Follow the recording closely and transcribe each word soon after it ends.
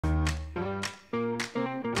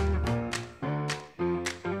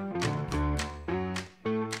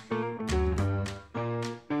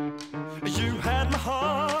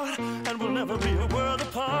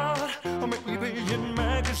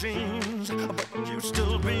machines, but you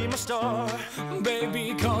still be my star.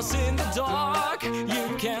 Baby, cause in the dark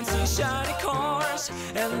you can't see shiny cars,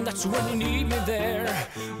 and that's when you need me there.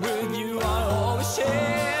 With you I always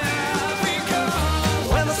share. Because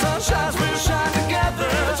when the sun shines, we'll shine together.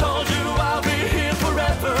 Told you I'll be here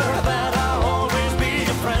forever, that I'll always be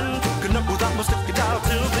your friend. Good enough without me, stick it out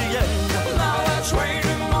till the end. now that's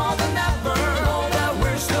waiting more than ever. Know that we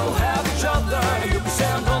still have each other. You can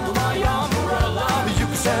stand under my umbrella. You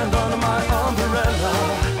can stand under my umbrella.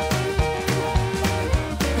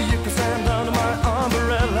 You can stand under my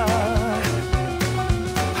umbrella.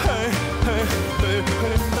 Hey, hey, hey,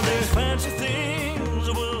 hey. These fancy things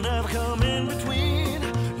will never come in between.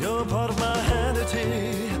 You're part of my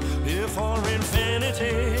entity, here for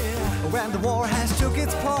infinity. When the war has took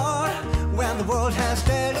its part, when the world has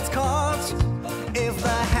dealt its cards, if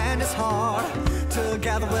the hand is hard,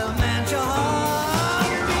 together we'll mend your heart.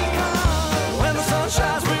 When the sun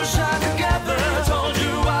shines, we'll shine together. Told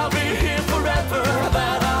you I'll be here forever,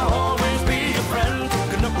 that I'll always be your friend.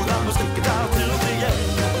 Good enough without me, stick it out till the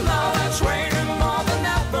end. Now that's waiting more than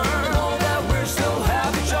ever. Know that we still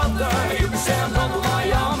have each other. You can stand under my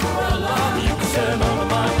umbrella. You can stand under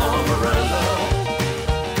my umbrella.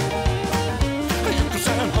 You can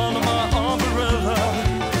stand under my umbrella.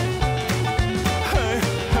 Hey,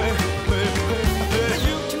 hey, hey, hey, hey.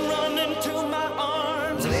 You can run into my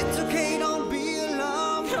arms. It's okay, don't be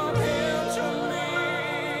alarmed. Come here to me.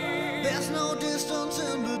 There's no distance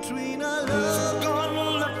in between our So love. God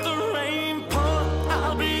will let the rain pour.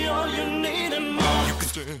 I'll be all you need and more. You can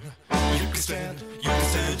stand, you can stand, you can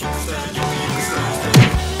stand, you can stand, you can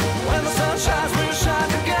stand. When the sun shines, we'll shine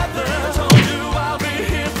together. Told you I'll be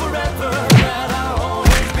here forever, that I'll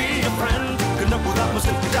always be your friend. Good enough without me,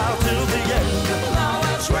 stick it out.